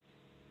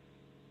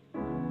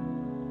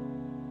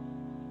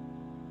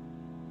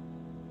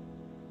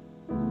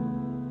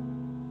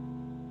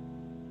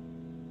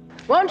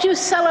Won't you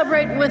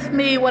celebrate with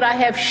me what I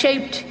have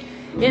shaped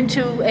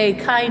into a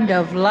kind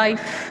of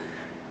life?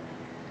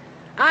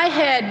 I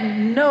had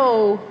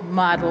no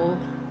model.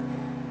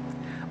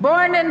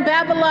 Born in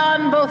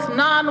Babylon, both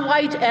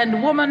non-white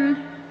and woman,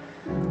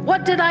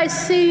 what did I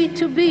see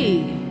to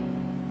be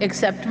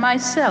except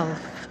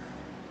myself?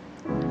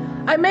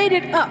 I made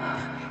it up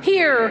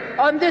here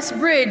on this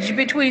bridge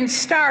between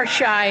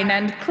starshine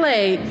and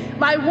clay,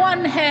 my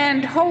one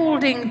hand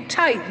holding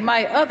tight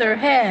my other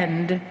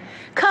hand.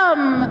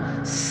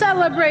 Come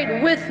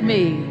celebrate with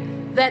me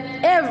that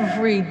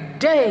every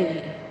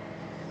day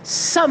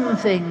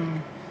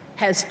something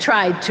has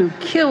tried to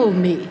kill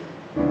me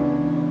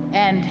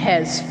and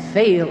has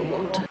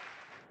failed.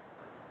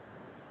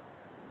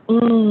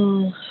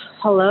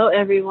 Hello,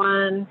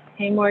 everyone.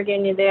 Hey,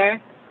 Morgan, you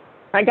there?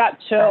 I got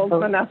chills,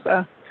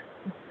 Vanessa.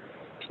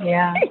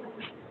 Yeah. It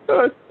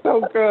was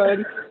so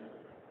good.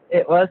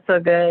 It was so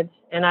good.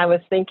 And I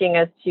was thinking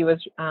as she was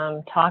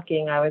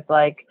talking, I was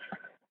like,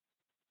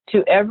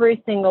 to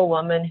every single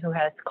woman who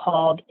has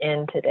called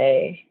in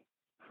today,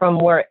 from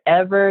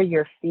wherever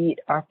your feet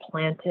are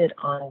planted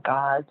on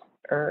God's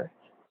earth,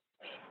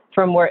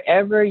 from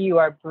wherever you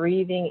are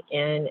breathing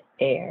in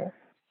air,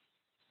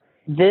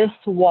 this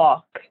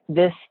walk,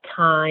 this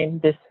time,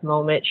 this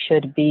moment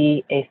should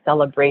be a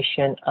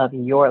celebration of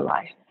your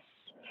life,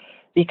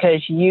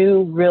 because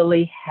you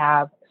really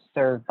have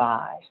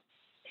survived.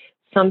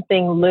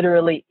 Something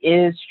literally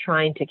is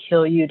trying to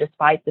kill you,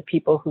 despite the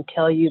people who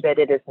tell you that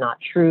it is not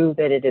true,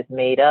 that it is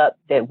made up,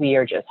 that we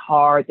are just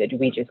hard, that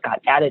we just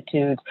got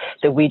attitudes,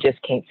 that we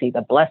just can't see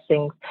the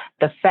blessings.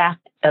 The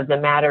fact of the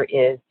matter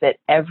is that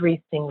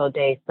every single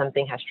day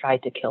something has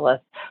tried to kill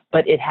us,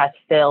 but it has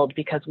failed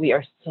because we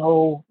are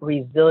so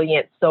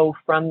resilient, so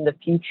from the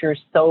future,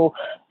 so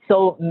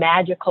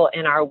magical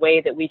in our way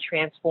that we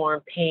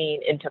transform pain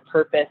into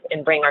purpose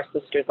and bring our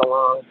sisters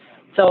along.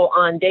 So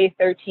on day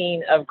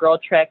 13 of Girl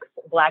Trek's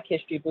Black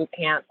History Boot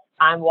Camp,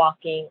 I'm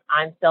walking,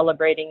 I'm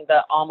celebrating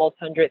the almost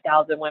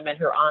 100,000 women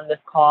who are on this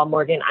call.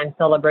 Morgan, I'm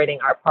celebrating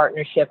our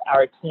partnership,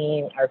 our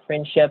team, our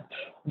friendship.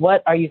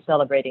 What are you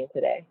celebrating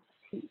today?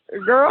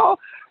 Girl,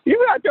 you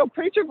got your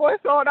preacher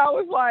voice on. I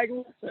was like,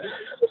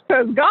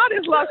 because God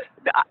is like,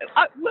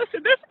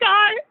 listen, this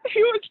guy,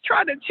 he was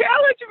trying to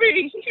challenge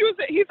me.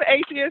 He's an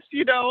atheist,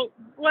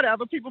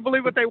 whatever. People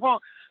believe what they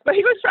want. But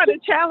he was trying to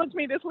challenge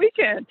me this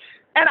weekend.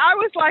 And I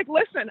was like,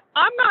 listen,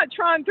 I'm not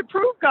trying to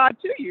prove God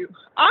to you.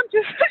 I'm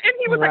just, and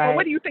he was like, well,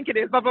 what do you think it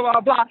is? Blah, blah,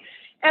 blah, blah.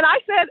 And I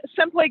said,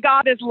 simply,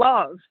 God is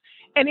love.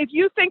 And if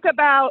you think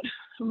about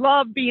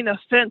love being a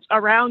fence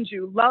around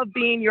you, love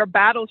being your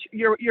battle,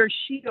 your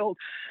shield,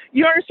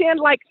 you understand,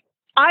 like,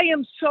 I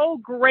am so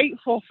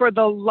grateful for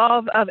the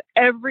love of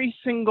every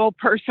single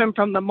person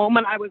from the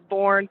moment I was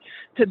born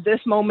to this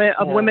moment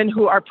of women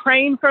who are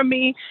praying for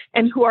me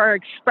and who are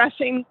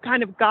expressing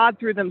kind of God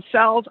through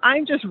themselves.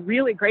 I'm just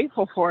really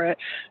grateful for it.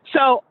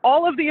 So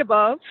all of the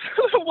above,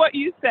 what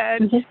you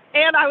said,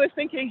 and I was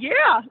thinking,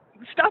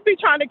 stuff be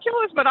trying to kill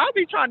us, but I'll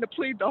be trying to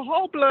plead the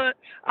whole blood.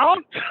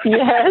 I'm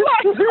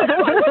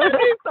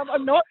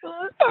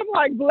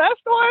like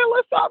blessed oil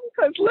or something,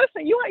 because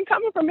listen, you ain't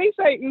coming for me,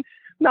 Satan.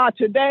 Not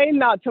today,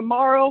 not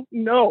tomorrow,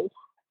 no.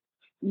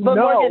 But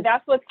Morgan,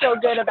 that's what's so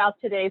good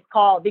about today's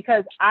call,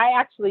 because I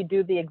actually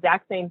do the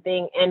exact same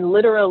thing. And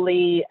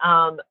literally,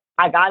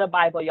 I got a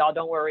Bible, y'all,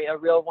 don't worry, a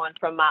real one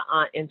from my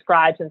aunt,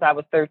 inscribed since I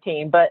was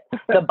 13. But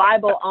the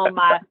Bible on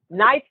my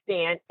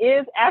nightstand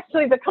is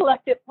actually the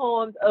collected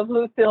poems of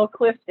Lucille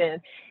Clifton.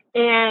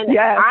 And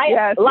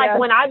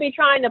when I be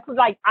trying to,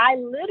 I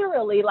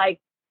literally,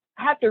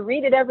 have to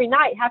read it every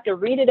night, have to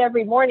read it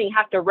every morning,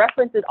 have to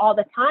reference it all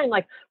the time.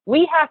 Like,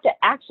 we have to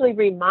actually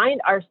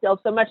remind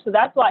ourselves so much. So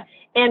that's why,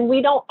 and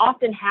we don't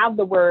often have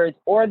the words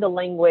or the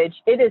language.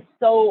 It is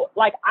so,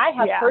 I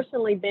have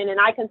personally been, and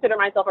I consider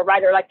myself a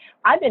writer,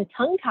 I've been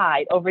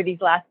tongue-tied over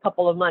these last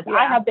couple of months.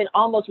 I have been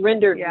almost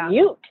rendered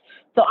mute.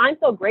 So I'm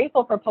so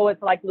grateful for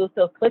poets like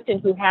Lucille Clifton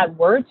who had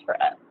words for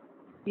us.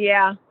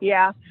 Yeah.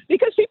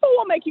 Because people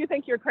will make you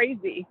think you're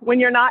crazy when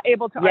you're not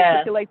able to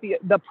articulate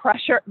the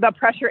pressure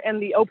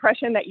and the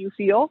oppression that you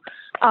feel,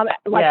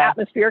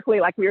 atmospherically,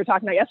 like we were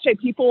talking about yesterday.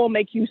 People will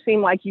make you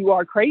seem like you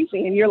are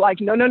crazy, and you're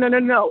like, no,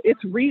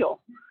 it's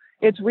real.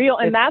 It's real.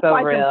 And that's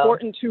why it's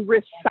important to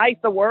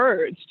recite the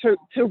words, to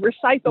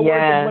recite the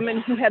words of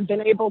women who have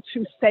been able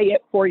to say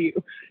it for you.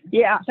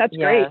 Yeah, that's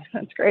great.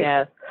 That's great.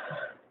 Yes.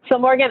 So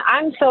Morgan,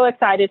 I'm so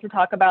excited to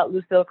talk about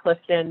Lucille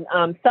Clifton.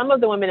 Some of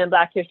the women in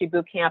Black History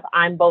Boot Camp,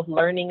 I'm both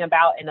learning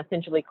about and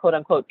essentially, quote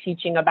unquote,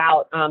 teaching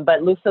about.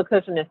 But Lucille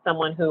Clifton is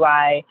someone who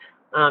I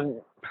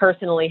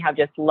personally have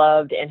just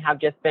loved and have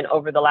just been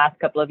over the last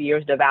couple of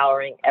years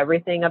devouring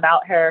everything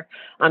about her.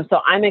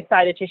 So I'm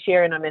excited to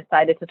share, and I'm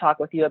excited to talk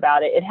with you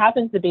about it. It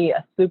happens to be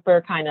a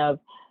super kind of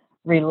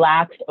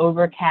relaxed,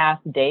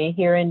 overcast day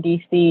here in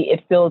DC.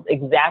 It feels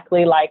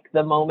exactly like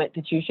the moment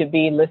that you should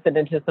be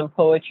listening to some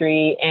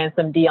poetry and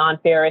some Dion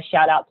Ferris.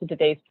 Shout out to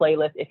today's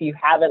playlist. If you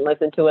haven't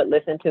listened to it,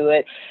 listen to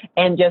it,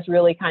 and just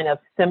really kind of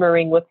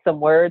simmering with some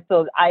words.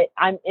 So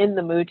I'm in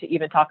the mood to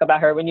even talk about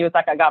her. When you was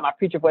like, I got my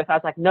preacher voice, I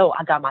was like, no,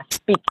 I got my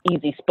speak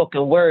easy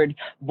spoken word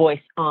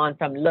voice on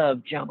from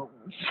Love Jones.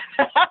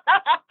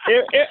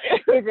 If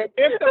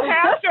the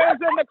pastor is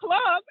in the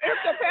club,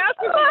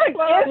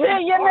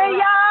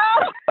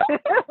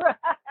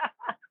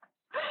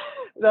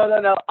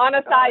 No. On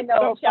a side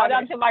note, shout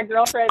out to my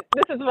girlfriend.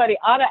 This is funny.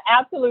 On an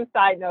absolute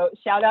side note,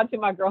 shout out to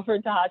my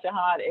girlfriend Tahasha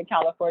Hahn in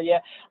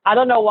California. I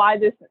don't know why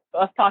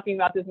us talking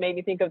about this made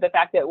me think of the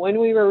fact that when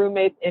we were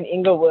roommates in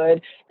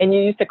Inglewood and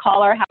you used to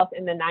call our house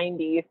in the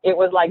 90s, it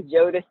was like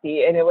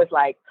Jodeci, and it was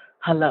like,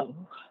 hello,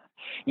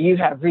 you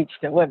have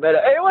reached the limit.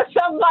 It was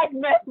some like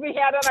mess we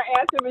had on our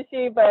answer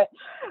machine, but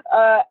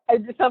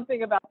just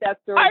something about that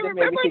story that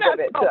made me think of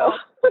it. So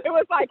it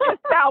was like his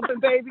album,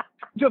 baby,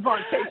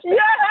 Javante.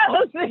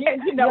 Yes,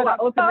 you know,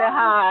 ultimate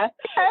high.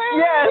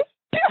 Yes.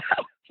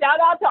 Shout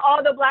out to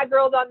all the Black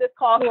girls on this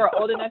call who are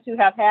old enough to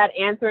have had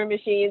answering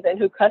machines and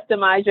who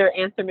customize your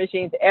answer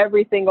machines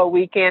every single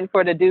weekend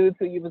for the dudes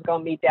who you was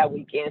going to meet that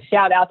weekend.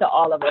 Shout out to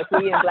all of us.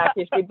 We in Black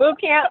History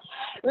Boot Camp.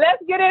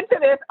 Let's get into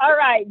this. All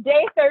right.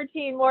 Day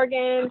 13,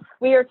 Morgan.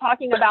 We are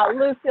talking about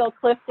Lucille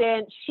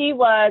Clifton. She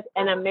was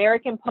an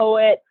American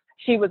poet.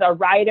 She was a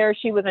writer.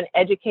 She was an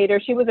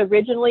educator. She was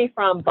originally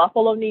from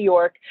Buffalo, New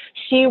York.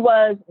 She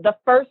was the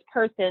first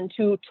person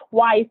to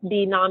twice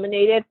be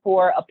nominated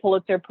for a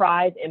Pulitzer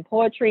Prize in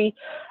poetry.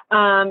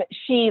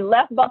 She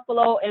left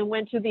Buffalo and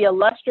went to the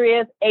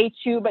illustrious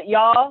HU, but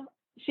y'all,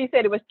 she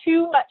said it was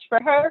too much for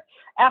her.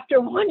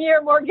 After 1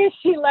 year, Morgan,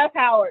 she left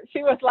Howard.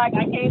 She was like,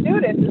 I can't do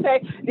this.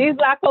 Okay, these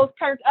Black folks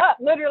turned up.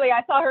 Literally,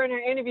 I saw her in her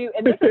interview,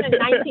 and this is in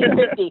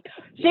 1950.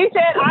 She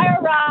said, I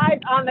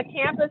arrived on the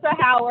campus of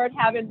Howard,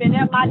 having been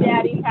at my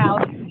daddy's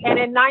house, and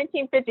in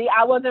 1950,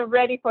 I wasn't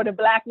ready for the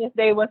Blackness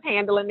they was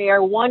handling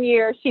there. 1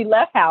 year, she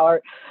left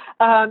Howard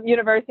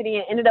University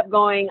and ended up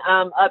going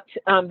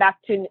back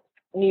to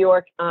New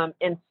York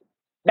and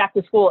back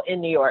to school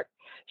in New York.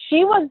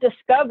 She was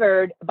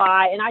discovered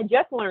by, and I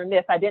just learned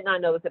this, I did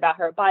not know this about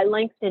her, by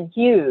Langston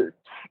Hughes.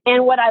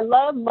 And what I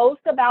love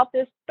most about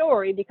this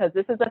story, because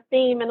this is a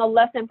theme and a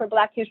lesson for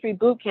Black History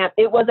Boot Camp,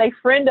 it was a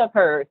friend of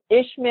hers,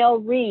 Ishmael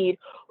Reed,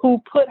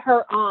 who put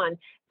her on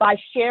by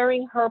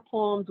sharing her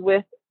poems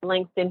with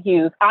Langston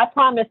Hughes. I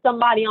promise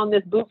somebody on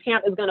this boot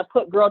camp is going to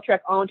put Girl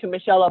Trek on to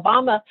Michelle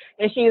Obama,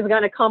 and she is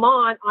going to come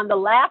on the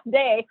last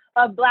day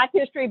of Black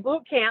History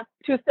Boot Camp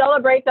to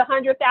celebrate the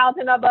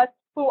 100,000 of us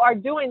who are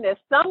doing this.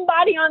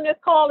 Somebody on this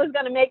call is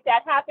going to make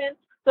that happen.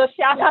 So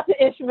shout out to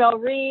Ishmael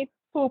Reed,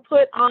 who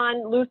put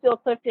on Lucille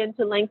Clifton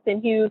to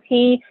Langston Hughes.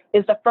 He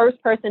is the first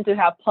person to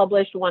have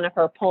published one of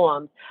her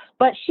poems.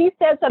 But she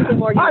said something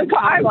more. I'm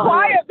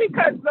quiet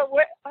because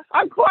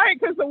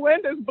the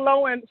wind is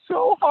blowing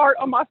so hard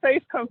on my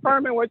face,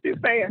 confirming what you're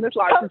saying. It's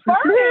like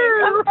confirming.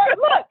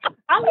 Look,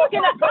 I'm looking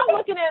at.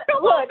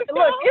 Look,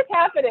 it's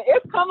happening.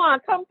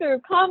 Come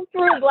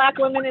through, Black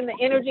women in the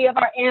energy of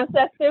our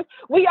ancestors.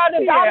 We are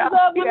the daughters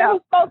of women who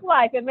spoke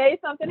life and made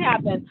something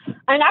happen.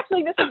 And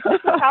actually, this is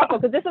powerful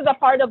because this is a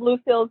part of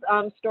Lucille's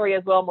story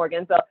as well,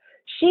 Morgan. So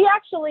she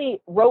actually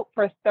wrote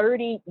for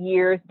 30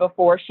 years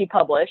before she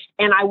published.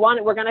 And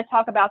we're going to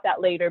talk about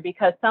that later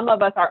because some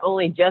of us are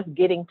only just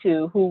getting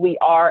to who we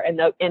are and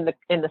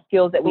the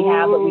skills that we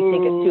have, but we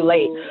think it's too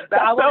late. So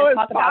I want to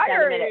talk about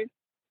that in a minute.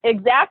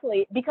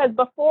 Exactly, because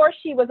before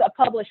she was a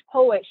published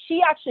poet,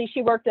 she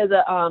worked as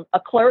a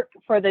clerk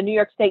for the New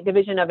York State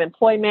Division of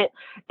Employment,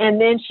 and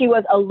then she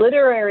was a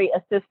literary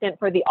assistant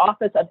for the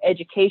Office of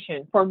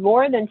Education for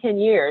more than 10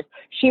 years.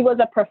 She was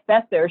a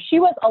professor. She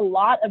was a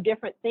lot of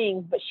different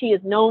things, but she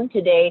is known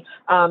today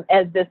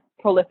as this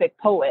prolific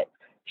poet.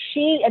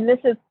 And this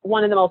is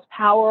one of the most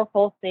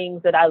powerful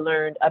things that I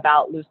learned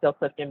about Lucille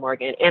Clifton,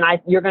 Morgan, and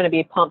you're going to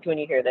be pumped when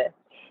you hear this.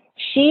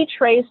 She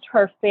traced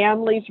her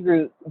family's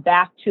roots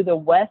back to the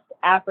West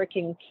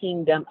African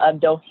kingdom of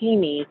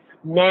Doheny,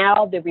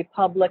 now the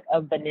Republic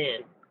of Benin.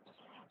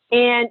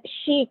 And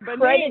she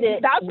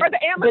credited that's where the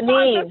Amazon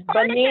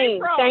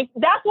Benin.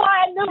 That's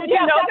why I knew.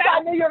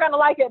 I knew you were gonna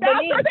like it.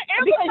 Benin,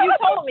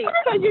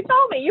 because you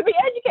told me. You be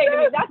educating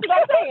me. That's what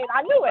I'm saying.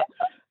 I knew it.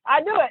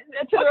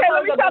 Okay,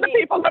 let me tell the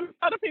people. Tell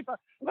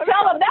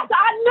them.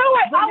 I knew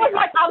it. I was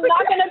like, I'm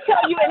not going to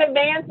tell you in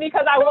advance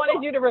because I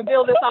wanted you to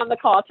reveal this on the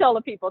call. Tell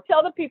the people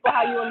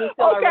how you and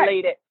Lucille are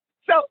related.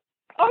 So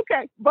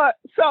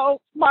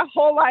my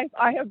whole life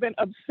I have been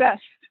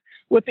obsessed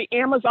with the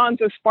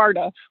Amazons of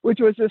Sparta, which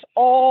was this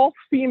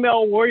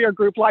all-female warrior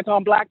group like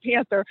on Black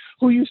Panther,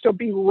 who used to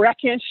be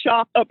wrecking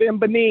shop up in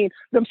Benin.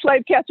 Them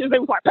slave catchers, they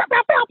was like, pow,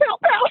 pow, pow, pow,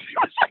 pow.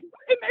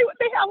 And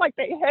they had like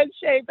their head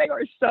shaved. They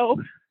were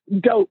so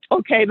dope.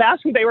 Okay,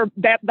 that's who they were.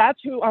 That's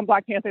who on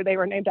Black Panther they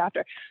were named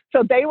after.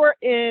 So they were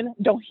in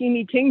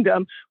Doheny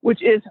Kingdom,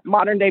 which is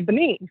modern day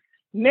Benin.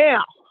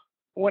 Now,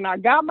 when I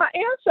got my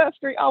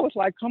ancestry, I was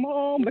like, come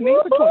on,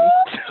 Benin for 20.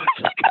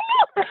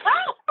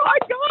 I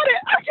got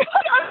it.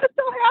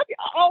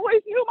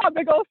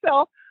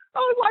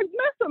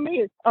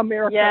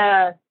 America.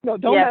 Yes. No,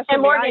 don't yes. mess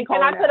And with Morgan, me.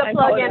 can I put a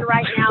plug in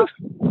right now?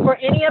 For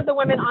any of the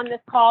women on this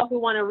call who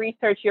want to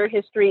research your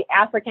history,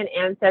 African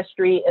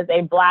Ancestry is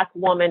a Black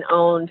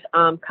woman-owned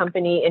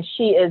company, and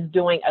she is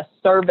doing a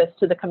service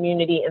to the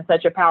community in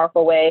such a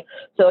powerful way.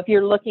 So if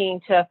you're looking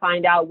to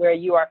find out where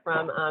you are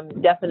from,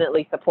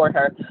 definitely support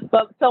her.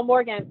 But so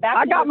Morgan, back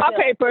I to got my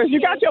Lucille. papers.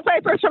 You got your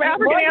papers from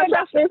African Morgan,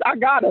 Ancestors? I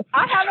got them.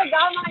 I haven't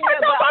got mine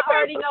yet, but I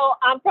already know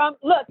I'm from,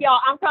 look, y'all,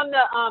 I'm from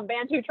the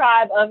Bantu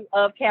tribe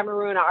of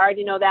Cameroon. I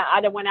already know that.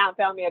 I done went out and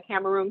found me a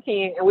Cameroon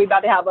king, and we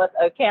about to have us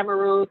a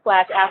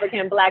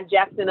Cameroon/African Black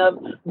Jackson of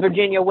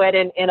Virginia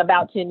wedding in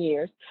about 10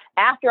 years.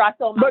 After I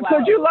sold my But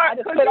could you learn? I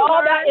just put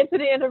all that into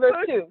the universe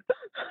too.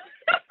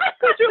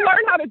 Could you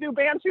learn how to do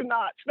Bantu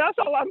knots? That's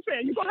all I'm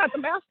saying. You're going to have to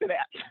master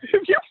that.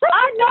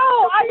 I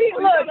know. I mean,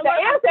 look, the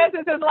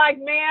ancestors is like,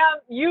 ma'am,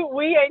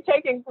 we ain't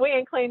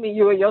claiming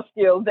you and your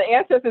skills. The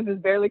ancestors is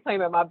barely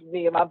claiming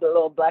me and my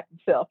little Black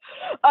self.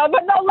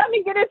 But no, let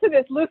me get into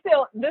this.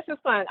 Lucille, this is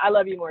fun. I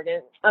love you,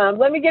 Morgan.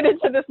 Let me get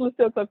into this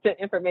Lucille Clifton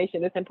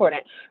information. It's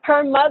important.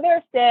 Her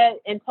mother said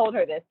and told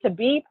her this, to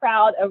be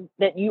proud of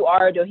that you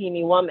are a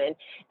Doheny woman.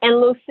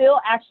 And Lucille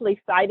actually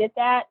cited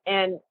that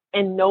and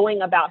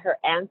knowing about her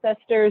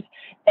ancestors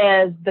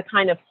as the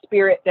kind of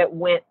spirit that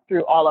went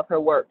through all of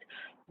her work.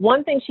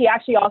 One thing she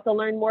actually also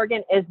learned,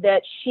 Morgan, is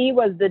that she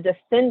was the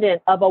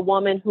descendant of a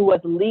woman who was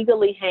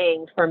legally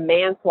hanged for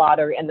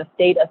manslaughter in the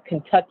state of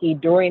Kentucky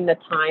during the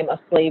time of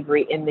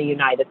slavery in the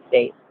United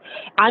States.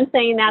 I'm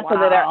saying that so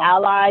that our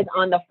allies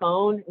on the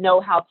phone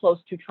know how close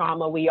to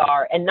trauma we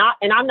are. And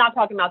I'm not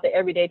talking about the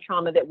everyday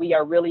trauma that we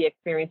are really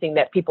experiencing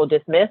that people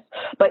dismiss,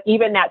 but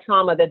even that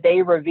trauma that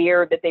they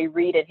revere, that they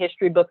read in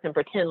history books and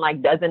pretend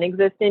like doesn't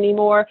exist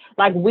anymore.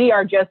 Like we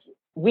are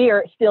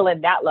still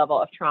in that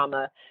level of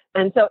trauma.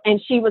 And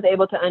she was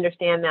able to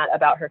understand that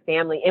about her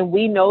family. And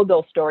we know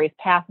those stories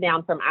passed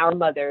down from our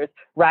mothers,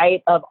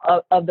 right? Of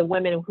the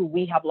women who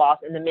we have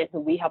lost and the men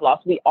who we have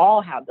lost. We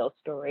all have those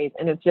stories.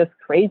 And it's just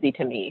crazy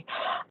to me.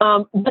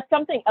 But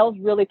something else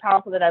really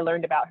powerful that I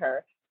learned about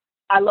her.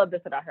 I love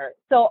this about her.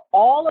 So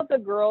all of the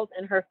girls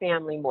in her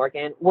family,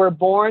 Morgan, were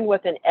born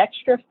with an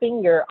extra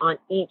finger on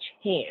each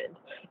hand.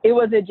 It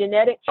was a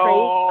genetic trait.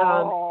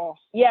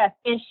 Yes,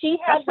 and she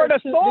had for the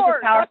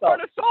sword. That's for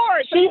the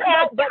sword.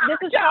 But this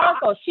is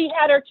powerful. She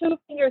had her 2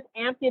 fingers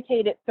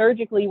amputated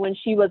surgically when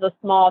she was a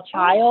small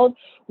child,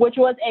 which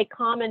was a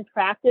common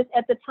practice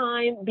at the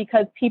time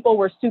because people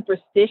were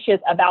superstitious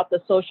about the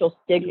social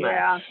stigma.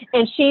 Yeah.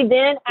 And she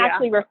then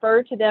actually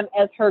referred to them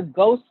as her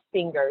ghost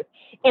fingers.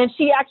 And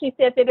she actually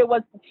said that it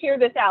was, hear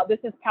this out, this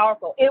is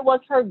powerful. It was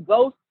her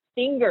ghost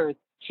fingers,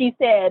 she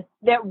said,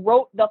 that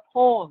wrote the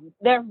poems,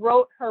 that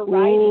wrote her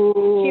writing.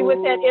 She would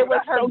say it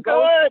was her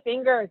ghost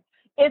fingers.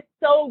 It's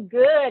so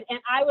good. And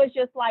I was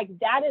just like,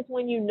 that is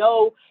when you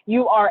know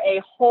you are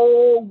a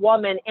whole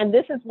woman. And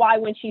this is why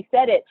when she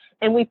said it,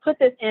 and we put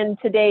this in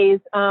today's,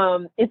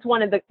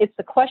 it's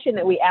the question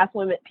that we ask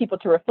people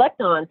to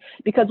reflect on,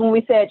 because when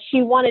we said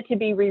she wanted to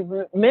be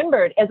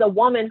remembered as a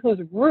woman whose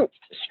roots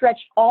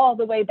stretched all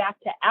the way back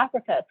to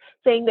Africa,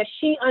 saying that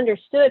she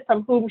understood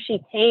from whom she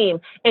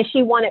came and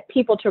she wanted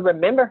people to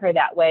remember her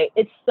that way.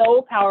 It's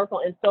so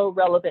powerful and so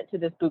relevant to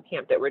this boot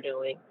camp that we're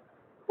doing.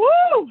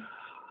 Woo!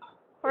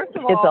 First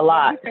of all, it's a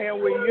lot. You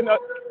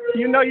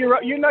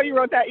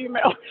wrote that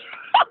email.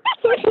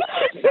 Take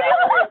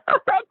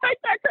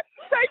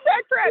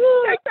that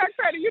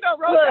credit. You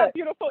wrote that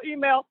beautiful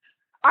email.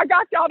 I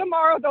got y'all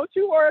tomorrow. Don't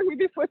you worry. We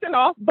be switching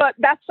off. But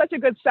that's such a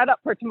good setup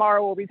for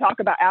tomorrow when we talk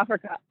about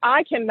Africa.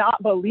 I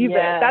cannot believe it.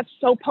 That's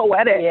so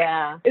poetic.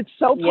 Yeah. It's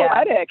so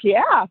poetic.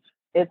 Yeah.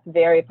 It's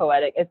very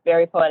poetic. It's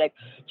very poetic.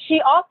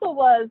 She also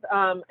was,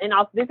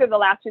 these are the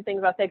last 2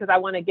 things I'll say because I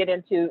want to get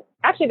into,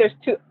 actually there's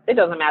 2, it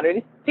doesn't matter.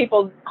 These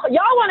people,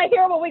 y'all want to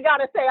hear what we got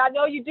to say. I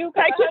know you do.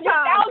 Take your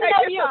time.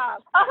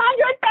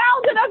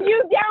 100,000 of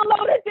you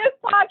downloaded this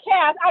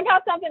podcast. I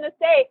got something to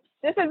say.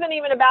 This isn't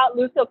even about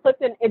Lucille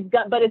Clifton,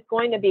 but it's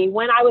going to be.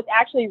 When I was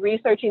actually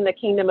researching the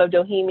Kingdom of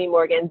Doheny,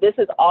 Morgan, this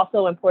is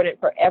also important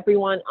for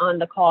everyone on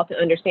the call to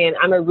understand.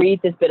 I'm going to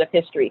read this bit of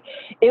history.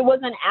 It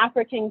was an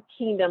African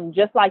kingdom,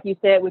 just like you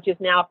said, which is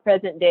now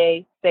present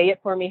day, say it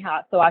for me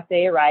so I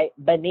say it right,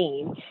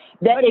 Benin,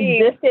 that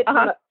existed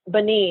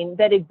Benin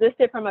that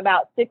existed from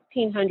about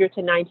 1600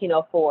 to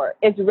 1904.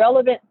 It's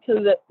relevant to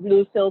the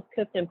Lucille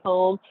Clifton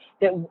poem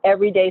that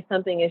every day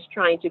something is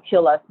trying to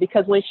kill us,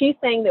 because when she's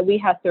saying that we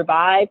have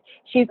survived,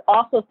 she's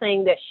also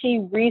saying that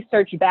she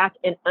researched back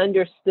and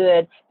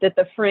understood that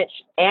the French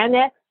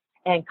annexed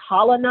and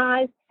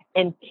colonized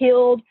and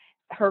killed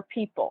her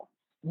people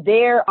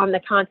there on the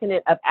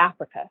continent of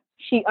Africa.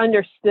 She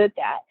understood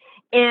that.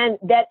 And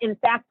that, in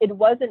fact, it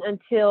wasn't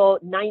until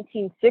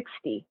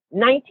 1960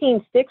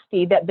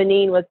 that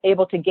Benin was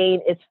able to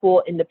gain its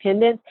full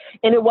independence.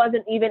 And it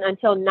wasn't even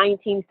until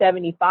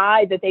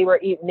 1975 that they were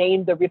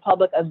named the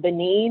Republic of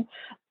Benin.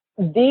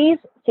 These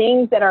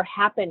things that are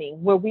happening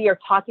where we are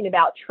talking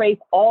about trace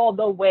all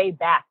the way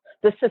back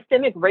the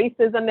systemic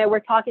racism that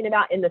we're talking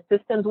about in the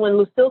systems. When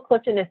Lucille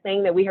Clifton is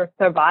saying that we have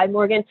survived,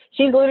 Morgan,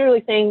 she's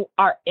literally saying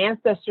our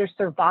ancestors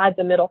survived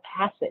the Middle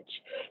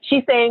Passage.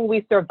 She's saying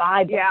we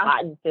survived the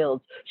cotton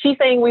fields. She's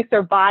saying we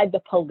survived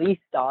the police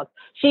dogs.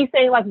 She's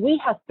saying like we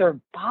have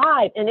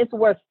survived, and it's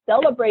worth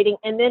celebrating.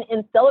 And then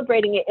in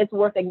celebrating it, it's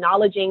worth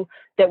acknowledging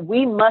that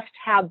we must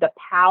have the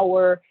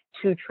power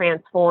to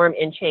transform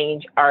and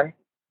change our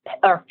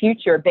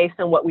future based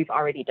on what we've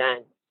already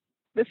done.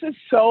 This is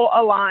so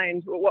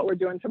aligned with what we're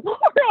doing tomorrow.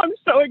 I'm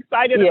so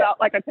excited about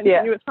like a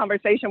continuous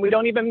conversation. We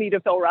don't even need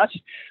to feel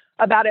rushed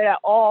about it at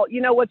all.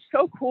 You know, what's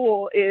so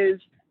cool is,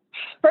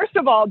 first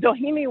of all,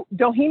 Doheny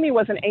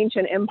was an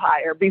ancient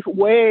empire,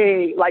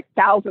 way like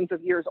thousands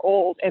of years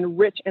old, and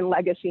rich in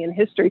legacy and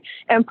history,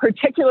 and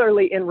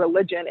particularly in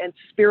religion and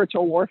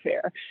spiritual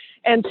warfare.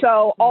 And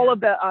so all of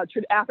the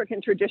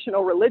African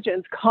traditional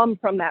religions come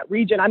from that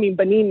region. I mean,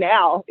 Benin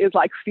now is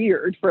like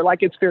feared for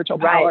like its spiritual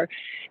power.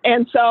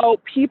 And so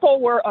people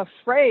were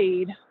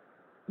afraid.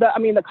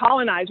 The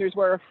colonizers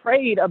were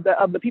afraid of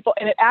the people,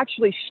 and it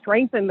actually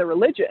strengthened the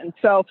religion.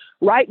 So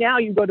right now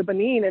you go to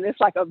Benin and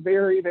it's like a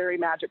very, very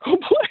magical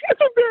place.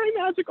 It's a very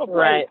magical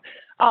place.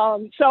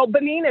 So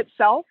Benin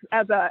itself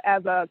as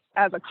a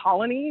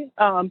colony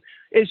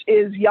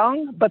is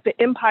young, but the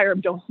empire of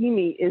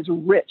Doheny is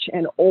rich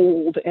and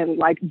old and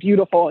like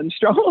beautiful and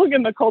strong,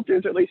 and the culture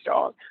is really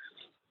strong.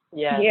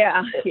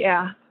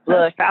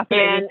 Look,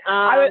 and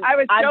I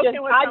was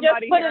joking with somebody. I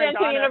just put it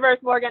into the universe,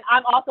 Morgan.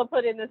 I'm also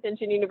putting this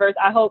into the universe.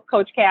 I hope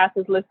Coach Cass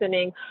is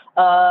listening,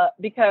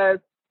 because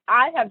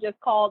I have just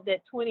called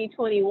that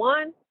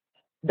 2021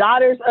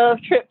 Daughters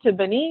of Trip to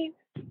Benin,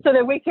 so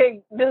that we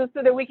can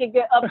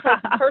get up close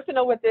and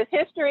personal with this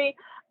history.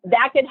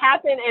 That could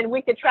happen, and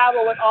we could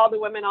travel with all the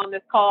women on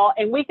this call,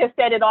 and we could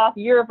set it off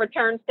year of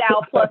return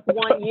style plus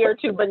 1 year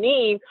to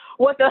Benin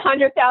with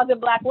 100,000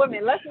 Black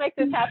women. Let's make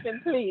this happen,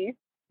 please.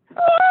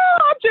 Oh,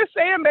 I'm just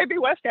saying, maybe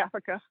West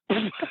Africa.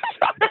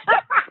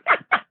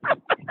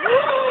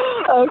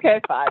 Okay,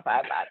 fine.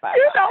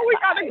 You know, we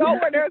got to go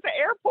where there's an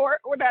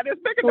airport where that is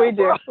big enough. We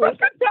do.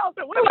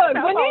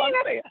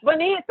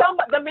 Benin,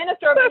 the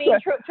minister of Benin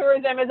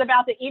Tourism is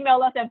about to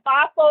email us at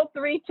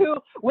 5432.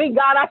 We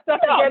got our stuff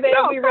together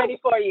and we're ready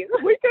for you.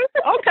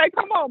 Okay,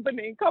 come on,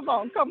 Benin. Come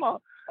on.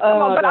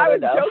 But I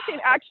was joking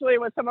actually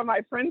with some of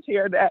my friends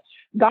here that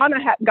Ghana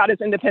got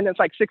its independence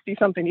like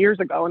 60-something years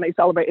ago, and they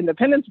celebrate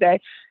Independence Day.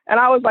 And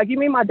I was like, you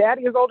mean my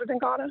daddy is older than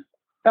Ghana?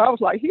 And I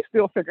was like, he's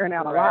still figuring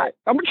out a lot.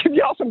 I'm going to give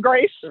y'all some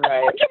grace. He's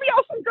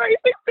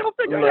still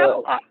figuring out a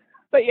lot.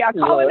 But yeah,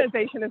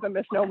 colonization is a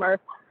misnomer.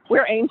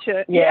 We're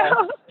ancient. Yeah.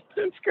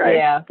 It's great.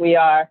 Yeah, we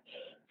are.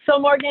 So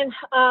Morgan,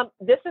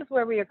 this is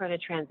where we are going to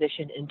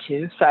transition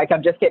into. Sorry,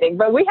 I'm just kidding.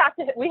 But we have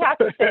to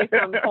say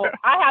some.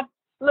 I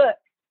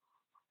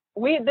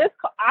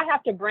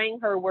have to bring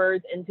her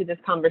words into this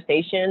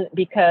conversation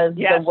because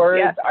the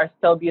words are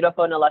so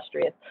beautiful and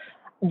illustrious.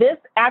 This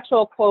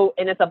actual quote,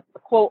 and it's a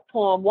quote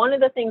poem, one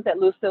of the things that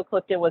Lucille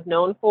Clifton was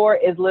known for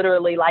is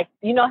literally like,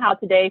 you know how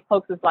today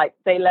folks is like,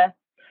 say less?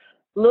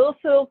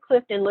 Lucille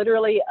Clifton,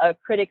 literally a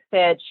critic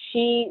said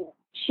she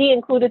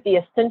included the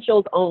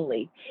essentials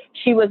only.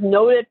 She was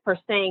noted for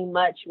saying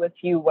much with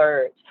few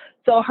words.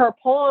 So her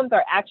poems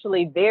are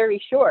actually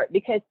very short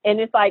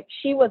and it's like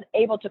she was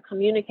able to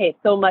communicate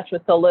so much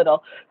with so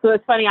little. So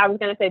it's funny, I was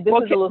going to say, this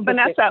is a little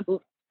Vanessa.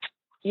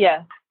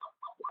 Yeah.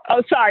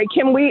 Oh, sorry.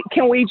 Can we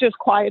just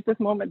quiet this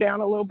moment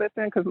down a little bit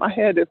then? Because my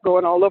head is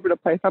going all over the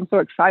place. I'm so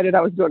excited. I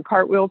was doing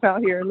cartwheels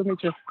out here. Let me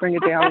just bring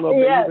it down a little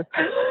bit. Yes.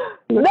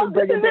 This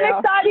is an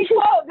exciting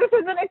quote.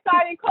 We're going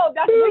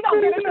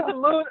to get into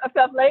some mood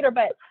stuff later,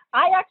 but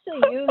I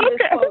actually used this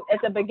quote at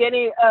the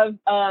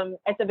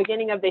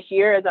beginning of this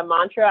year as a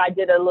mantra. I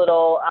did a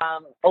little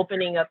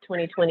opening of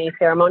 2020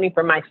 ceremony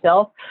for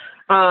myself.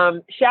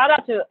 Shout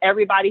out to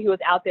everybody who is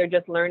out there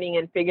just learning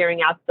and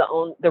figuring out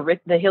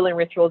the healing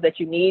rituals that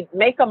you need.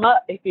 Make them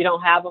up if you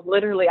don't have them.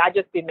 Literally, I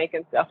just be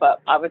making stuff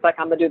up. I was like,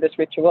 I'm gonna do this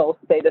ritual,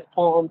 say this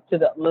poem to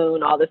the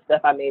moon, all this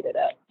stuff. I made it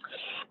up.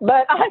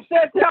 But I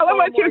said, tell her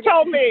what you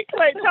told me.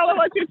 Wait, tell her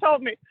what you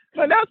told me.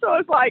 Vanessa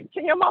was like,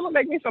 can your mama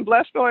make me some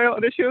blessed oil?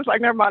 And then she was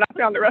like, never mind, I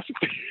found the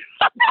recipe.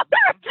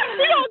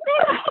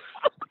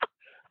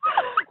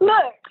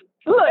 Look,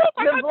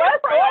 the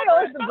blessed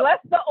oil is bless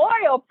the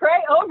oil.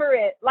 Pray over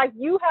it. Like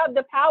you have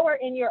the power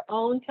in your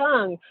own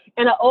tongue.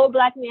 And an old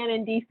Black man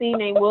in D.C.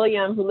 named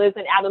William, who lives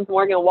in Adams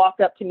Morgan, walked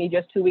up to me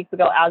just 2 weeks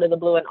ago out of the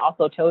blue and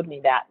also told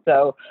me that.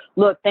 So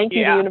look, thank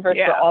you, the universe,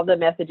 for all the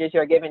messages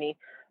you're giving me.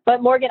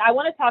 But Morgan, I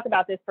want to talk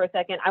about this for a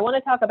second. I want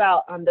to talk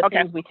about the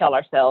things we tell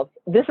ourselves.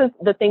 This is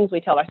the things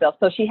we tell ourselves.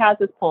 So she has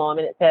this poem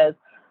and it says,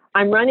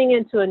 I'm running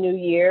into a new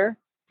year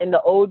and the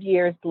old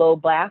years blow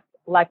back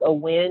like a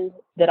wind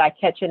that I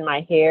catch in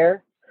my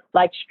hair,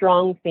 like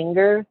strong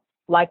fingers,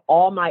 like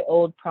all my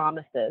old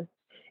promises.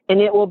 And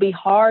it will be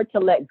hard to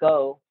let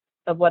go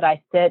of what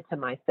I said to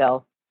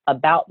myself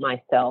about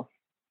myself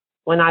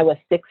when I was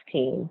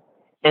 16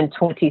 and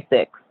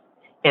 26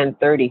 and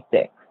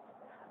 36.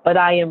 But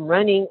I am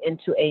running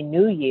into a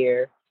new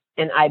year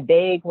and I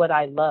beg what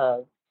I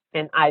love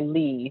and I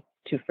leave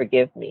to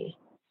forgive me.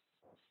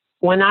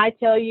 When I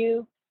tell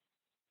you,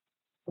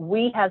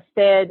 we have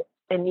said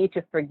and need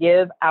to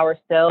forgive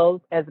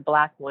ourselves as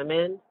Black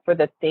women for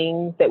the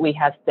things that we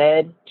have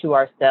said to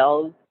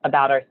ourselves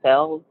about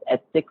ourselves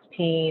at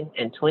 16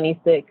 and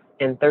 26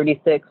 and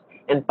 36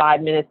 and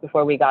 5 minutes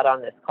before we got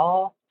on this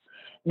call.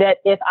 That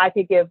if I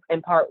could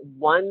impart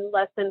one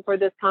lesson for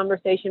this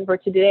conversation for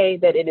today,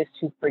 that it is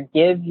to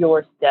forgive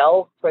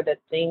yourself for the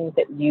things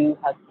that you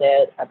have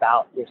said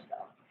about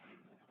yourself.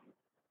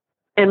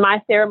 In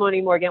my ceremony,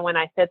 Morgan, when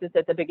I said this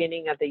at the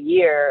beginning of the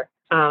year,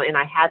 and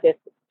I had this,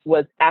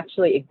 was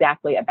actually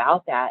exactly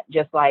about that,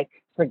 just like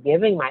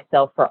forgiving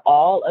myself for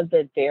all of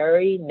the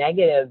very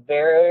negative,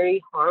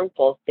 very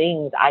harmful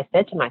things I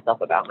said to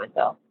myself about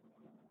myself.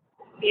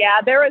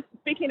 Yeah,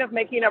 speaking of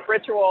making up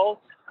rituals,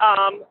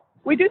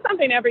 we do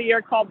something every year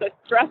called the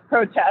Stress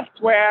Protest,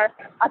 where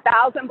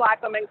 1,000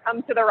 Black women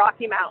come to the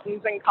Rocky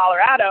Mountains in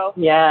Colorado.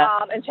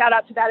 Yeah. And shout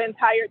out to that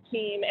entire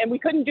team. And we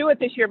couldn't do it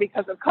this year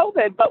because of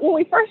COVID. But when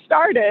we first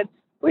started,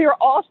 we were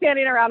all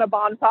standing around a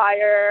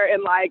bonfire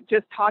and like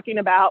just talking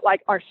about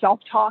like our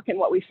self-talk and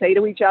what we say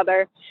to each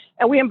other.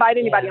 And we invite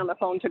anybody on the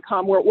phone to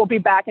come. We'll be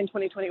back in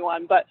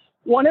 2021. But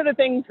one of the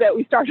things that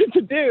we started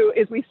to do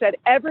is we said,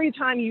 every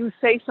time you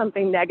say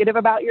something negative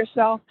about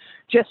yourself,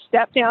 just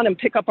step down and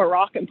pick up a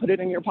rock and put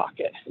it in your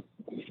pocket.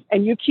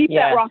 And you keep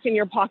that rock in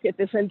your pocket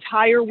this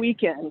entire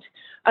weekend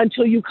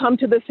until you come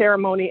to the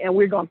ceremony, and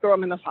we're going to throw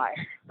them in the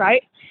fire,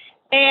 right?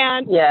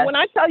 And when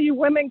I tell you,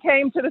 women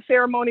came to the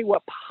ceremony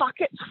with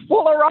pockets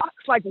full of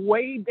rocks, like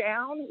way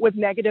down with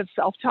negative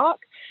self-talk.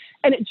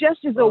 And it just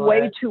is a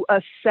way to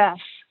assess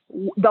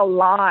the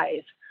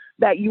lies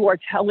that you are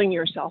telling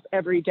yourself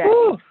every day.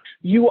 Ooh.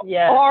 You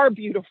are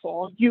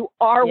beautiful. You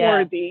are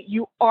worthy.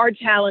 You are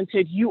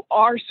talented. You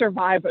are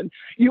surviving.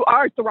 You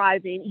are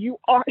thriving. You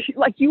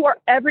are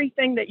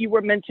everything that you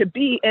were meant to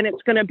be, and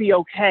it's going to be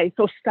okay.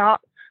 So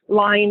stop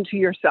lying to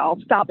yourself.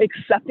 Stop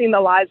accepting the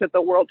lies that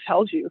the world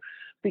tells you,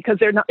 because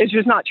it's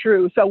just not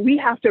true. So we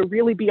have to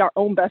really be our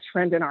own best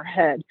friend in our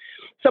head.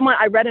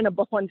 I read in a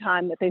book one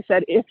time that they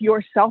said, if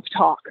your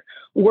self-talk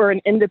were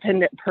an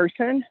independent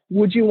person,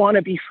 would you want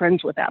to be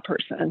friends with that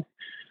person?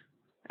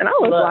 And I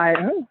was like,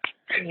 oh.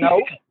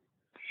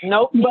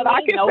 Nope. But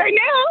I can say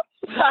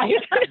now.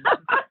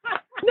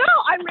 No,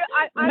 I'm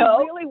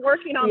really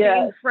working on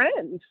being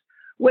friends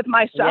with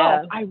myself.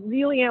 Yeah. I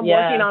really am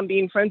working on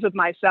being friends with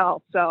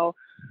myself. So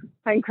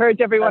I encourage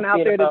everyone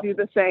out there to do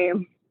the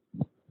same.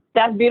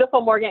 That's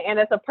beautiful, Morgan. And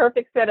it's a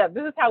perfect setup.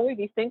 This is how we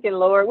be thinking,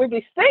 Lord. We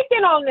be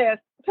thinking on this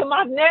to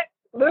my next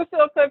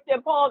Lucille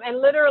Clifton poem.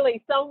 And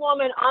literally, some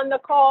woman on the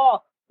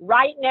call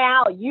right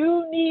now,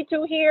 you need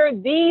to hear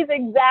these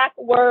exact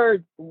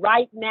words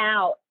right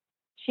now.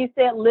 She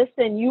said,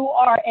 listen, you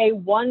are a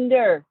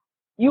wonder.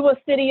 You a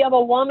city of a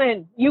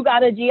woman. You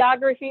got a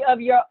geography of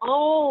your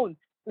own.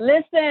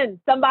 Listen,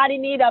 somebody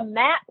need a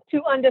map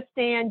to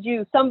understand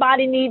you.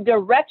 Somebody need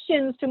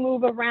directions to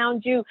move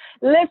around you.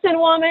 Listen,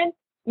 woman,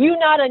 you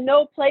not a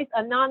no place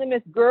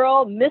anonymous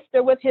girl,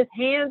 mister with his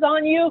hands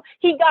on you.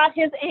 He got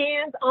his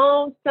hands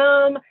on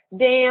some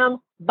damn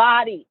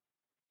body.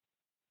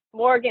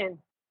 Morgan,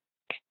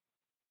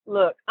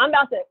 look, I'm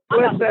about to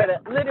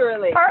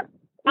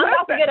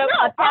get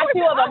a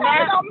tattoo of a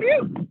map.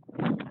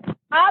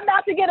 I'm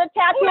about to get a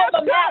tattoo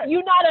of a map.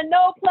 You not a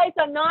no place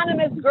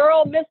anonymous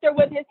girl, mister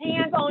with his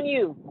hands on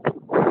you.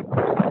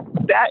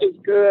 That is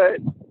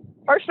good.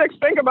 Her six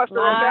finger must have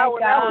went down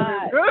when that one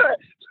is good.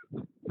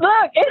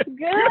 Look, it's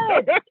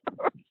good.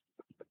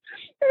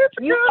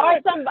 You are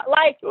somebody,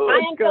 I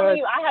am telling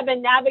you, I have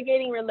been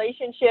navigating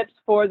relationships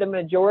for the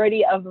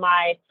majority of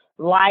my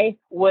life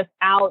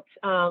without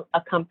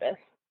a compass,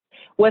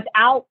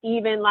 without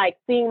even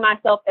seeing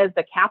myself as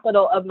the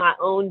capital of my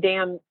own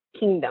damn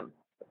kingdom.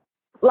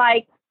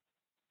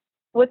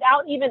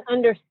 Without even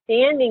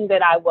understanding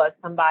that I was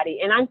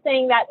somebody. And I'm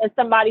saying that as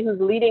somebody who's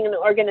leading an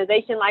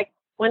organization.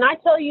 When I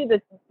tell you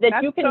that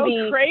you can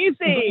be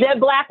crazy, that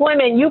Black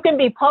women, you can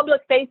be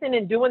public facing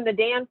and doing the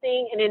damn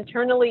thing and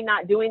internally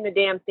not doing the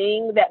damn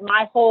thing, that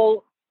my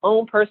whole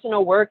own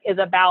personal work is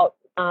about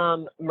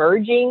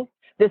merging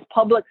this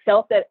public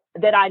self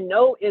that I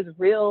know is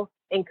real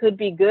and could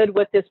be good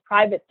with this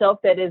private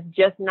self that is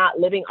just not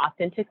living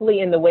authentically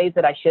in the ways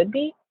that I should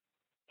be.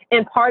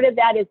 And part of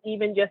that is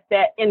even just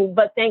that.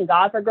 But thank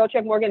God for Girl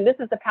Trek, Morgan. This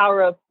is the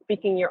power of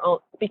speaking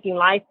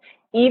life.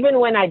 Even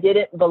when I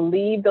didn't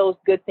believe those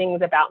good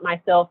things about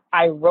myself,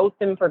 I wrote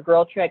them for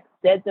Girl Trek,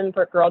 said them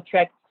for Girl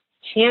Trek,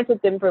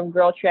 chanted them from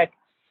Girl Trek,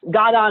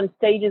 got on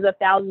stages of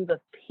thousands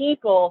of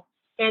people,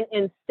 and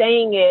in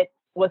saying it,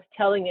 was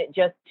telling it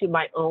just to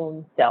my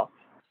own self.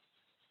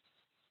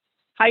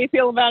 How you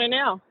feel about it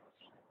now?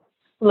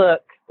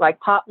 Look,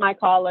 pop my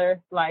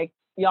collar,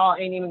 y'all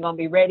ain't even gonna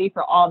be ready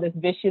for all this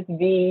vicious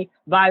V,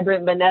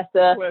 vibrant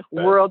Vanessa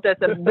world. Look,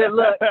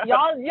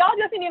 y'all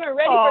just ain't even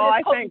ready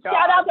for this.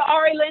 Shout out to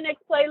Ari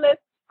Lennox playlist,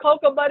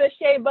 cocoa butter,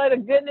 shea butter,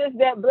 goodness,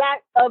 that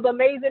black of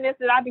amazingness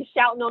that I be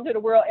shouting onto the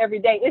world every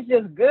day. It's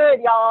just good,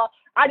 y'all.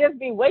 I just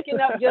be waking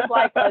up just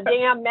like a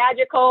damn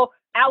magical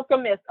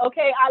alchemist.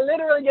 Okay, I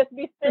literally just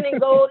be spinning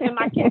gold in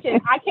my kitchen.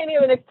 I can't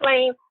even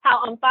explain how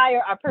on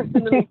fire I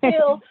personally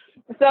feel.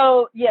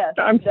 So yes,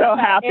 I'm so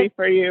happy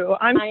for you.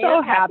 I'm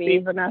so happy,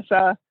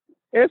 Vanessa.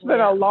 It's been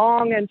a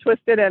long and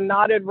twisted and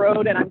knotted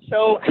road, and I'm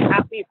so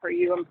happy for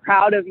you. I'm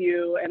proud of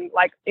you, and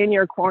like in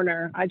your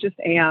corner. I just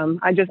am.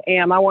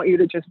 I want you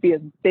to just be as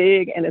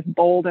big and as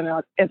bold and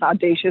as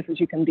audacious as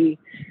you can be.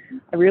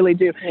 I really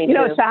do.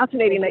 It's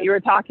fascinating that you were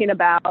talking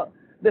about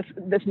this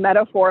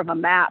metaphor of a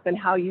map and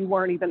how you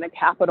weren't even the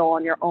capital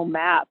on your own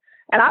map.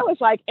 And I was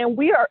like, and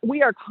we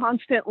are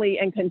constantly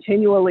and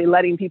continually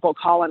letting people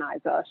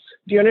colonize us.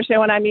 Do you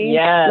understand what I mean?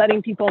 Yes.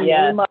 Letting people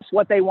name us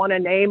what they want to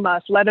name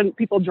us, letting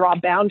people draw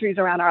boundaries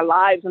around our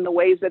lives in the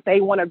ways that they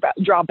want to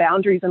draw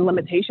boundaries and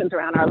limitations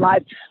around our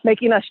lives,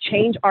 making us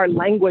change our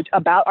language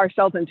about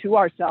ourselves and to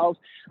ourselves.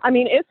 I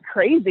mean, it's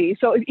crazy.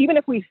 So even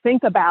if we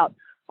think about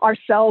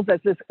ourselves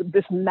as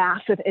this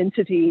massive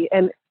entity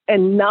and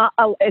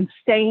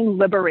staying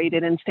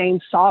liberated and staying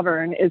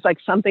sovereign is like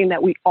something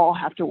that we all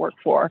have to work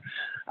for.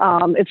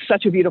 It's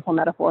such a beautiful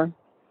metaphor.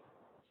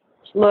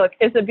 Look,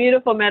 it's a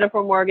beautiful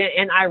metaphor, Morgan.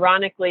 And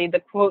ironically, the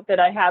quote that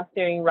I have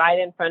sitting right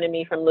in front of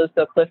me from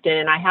Lucille Clifton,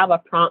 and I have a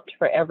prompt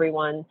for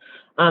everyone.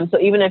 So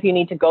even if you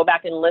need to go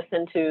back and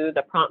listen to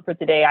the prompt for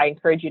today, I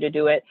encourage you to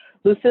do it.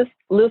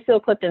 Lucille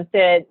Clifton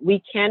said,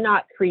 "We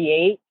cannot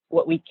create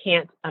what we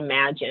can't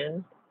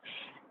imagine."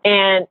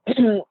 And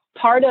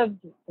part of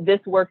this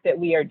work that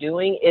we are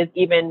doing is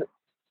even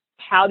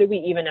how do we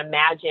even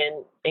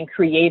imagine and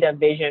create a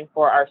vision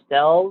for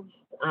ourselves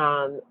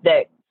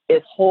that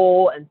is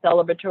whole and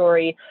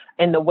celebratory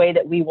in the way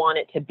that we want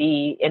it to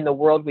be in the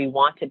world we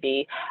want to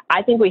be.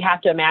 I think we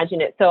have to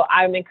imagine it. So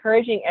I'm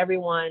encouraging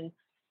everyone,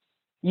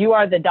 you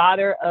are the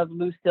daughter of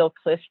Lucille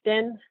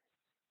Clifton,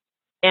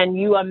 and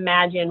you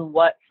imagine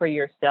what for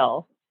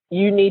yourself.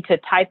 You need to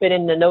type it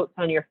in the notes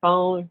on your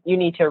phone. You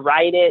need to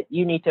write it.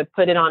 You need to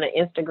put it on an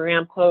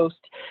Instagram post.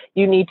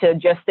 You need to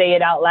just say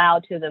it out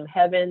loud to them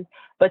heavens.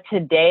 But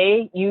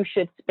today you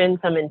should spend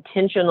some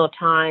intentional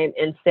time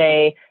and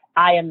say,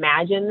 I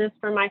imagine this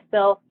for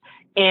myself.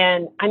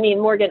 And I mean,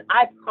 Morgan,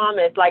 I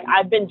promise, like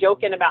I've been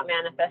joking about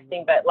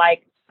manifesting, but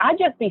like I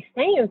just be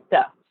saying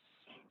stuff.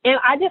 And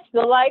I just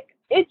feel like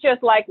it's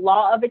just like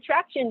law of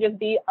attraction, just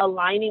be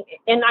aligning.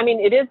 And I mean,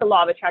 it is the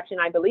law of attraction.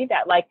 I believe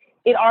that. Like,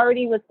 it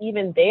already was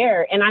even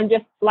there. And I'm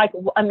just like,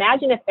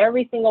 imagine if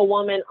every single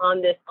woman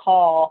on this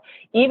call,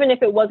 even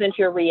if it wasn't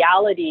your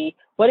reality,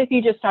 what if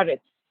you just started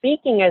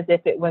speaking as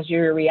if it was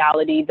your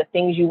reality, the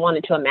things you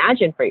wanted to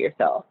imagine for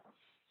yourself?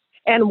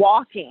 And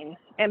walking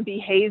and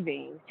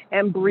behaving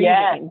and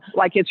breathing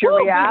like it's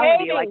your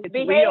reality, behaving, like it's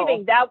behaving, real.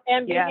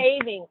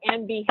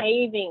 And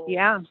behaving.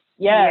 Yeah.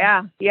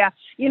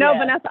 You know,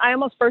 Vanessa, I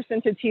almost burst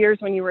into tears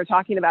when you were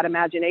talking about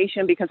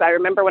imagination, because I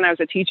remember when I was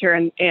a teacher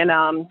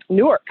in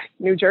Newark,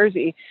 New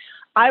Jersey,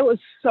 I was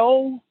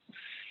so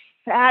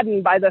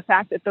saddened by the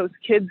fact that those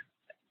kids,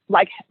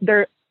 like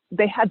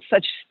they had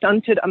such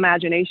stunted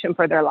imagination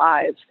for their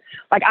lives.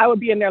 Like I would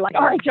be in there like,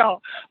 all right,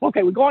 y'all,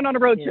 okay, we're going on a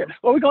road trip.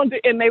 What are we going to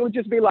do? And they would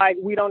just be like,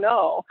 we don't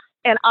know.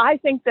 And I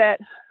think that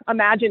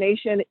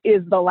imagination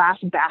is the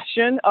last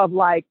bastion of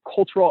like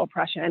cultural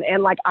oppression.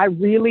 And like, I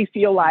really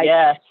feel like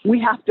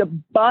we have to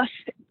bust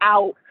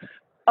out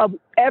of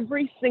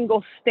every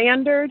single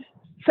standard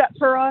set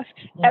for us,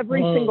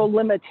 every single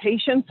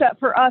limitation set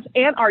for us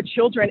and our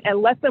children,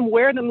 and let them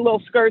wear them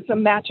little skirts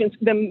and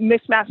them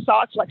mismatched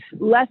socks. Like,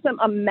 let them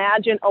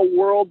imagine a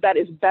world that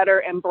is better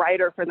and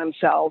brighter for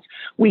themselves.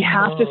 We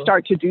have to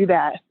start to do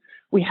that.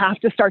 We have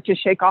to start to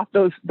shake off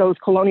those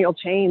colonial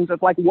chains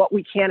of like what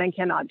we can and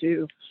cannot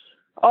do.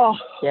 Oh,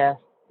 I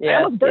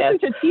almost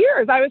burst into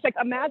tears. I was like,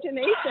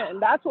 imagination.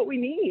 That's what we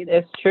need.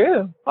 It's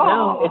true. Oh.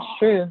 No, it's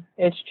true.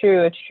 It's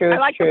true. It's true. I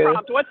like the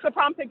prompt. What's the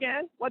prompt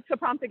again?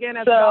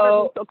 As a daughter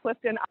of Lucille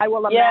Clifton, I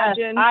will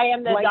imagine. I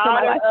am the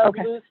daughter of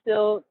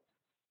Lucille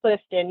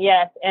Clifton.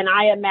 Yes. And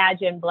I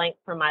imagine blank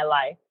for my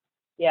life.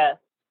 Yes.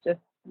 Just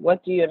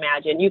what do you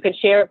imagine? You can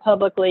share it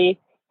publicly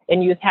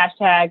and use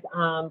hashtag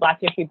Black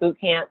History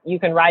Bootcamp. You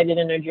can write it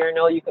in a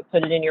journal. You could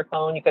put it in your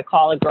phone. You could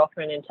call a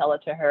girlfriend and tell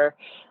it to her,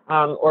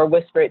 or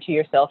whisper it to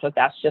yourself if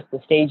that's just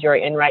the stage you're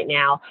in right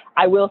now.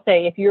 I will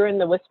say, if you're in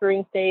the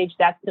whispering stage,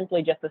 that's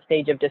simply just a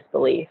stage of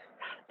disbelief.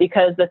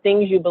 Because the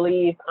things you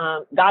believe,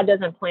 God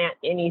doesn't plant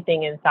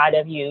anything inside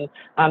of you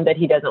that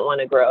he doesn't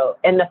want to grow.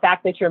 And the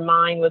fact that your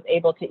mind was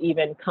able to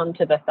even come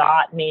to the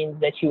thought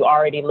means that you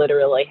already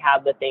literally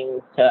have the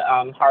things to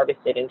harvest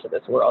it into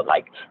this world.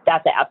 Like,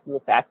 that's the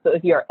absolute fact. So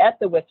if you're at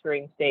the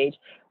whispering stage,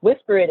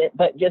 whisper it,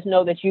 but just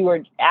know that you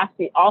were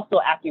after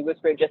you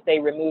whisper it, just say,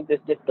 remove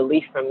this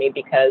disbelief from me,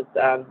 because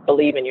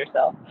believe in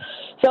yourself.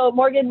 So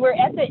Morgan, we're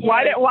at the end.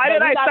 Why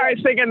did I start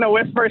singing the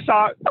whisper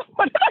song?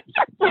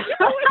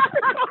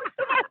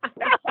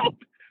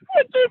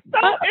 Which is so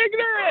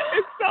ignorant.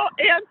 It's so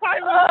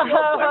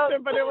anti-Lucille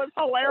Clifton, but it was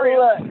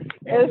hilarious.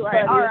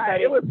 Anyway, all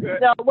right, it was good.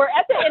 So we're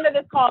at the end of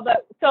this call,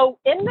 but so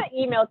in the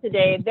email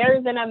today,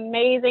 there's an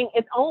amazing,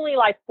 it's only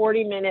like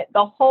 40 minutes.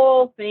 The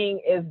whole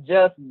thing is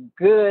just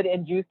good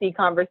and juicy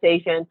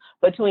conversation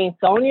between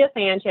Sonia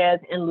Sanchez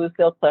and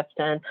Lucille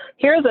Clifton.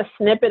 Here's a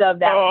snippet of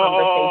that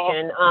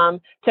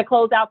conversation to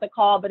close out the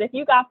call. But if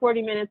you got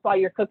 40 minutes while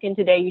you're cooking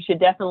today, you should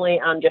definitely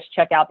just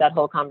check out that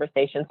whole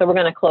conversation. So we're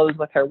going to close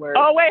with her words.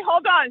 Oh, wait,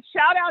 hold on.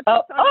 Shout out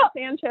to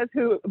Sonia Sanchez,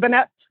 who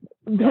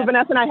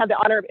Vanessa and I had the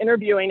honor of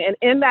interviewing. And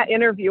in that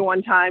interview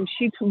one time,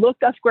 she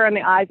looked us square in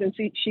the eyes and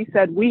she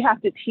said, we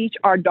have to teach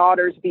our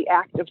daughters the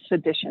act of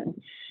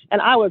sedition.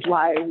 And I was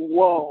like,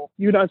 whoa,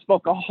 you done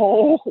spoke a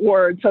whole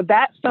word. So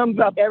that sums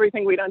up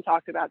everything we done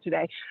talked about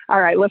today. All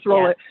right, let's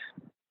roll it.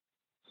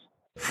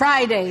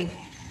 Friday,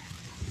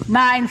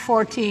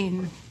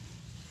 9/14.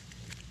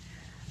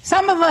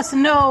 Some of us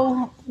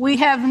know we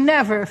have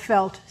never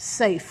felt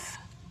safe.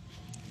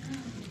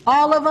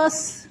 All of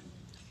us,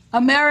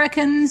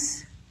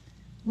 Americans,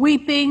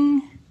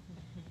 weeping,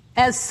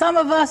 as some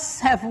of us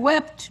have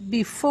wept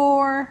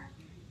before.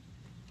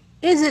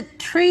 Is it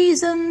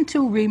treason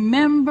to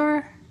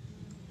remember?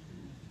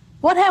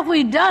 What have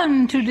we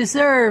done to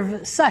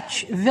deserve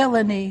such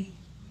villainy?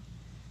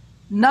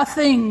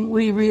 Nothing,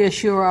 we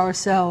reassure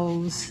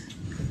ourselves,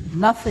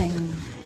 nothing.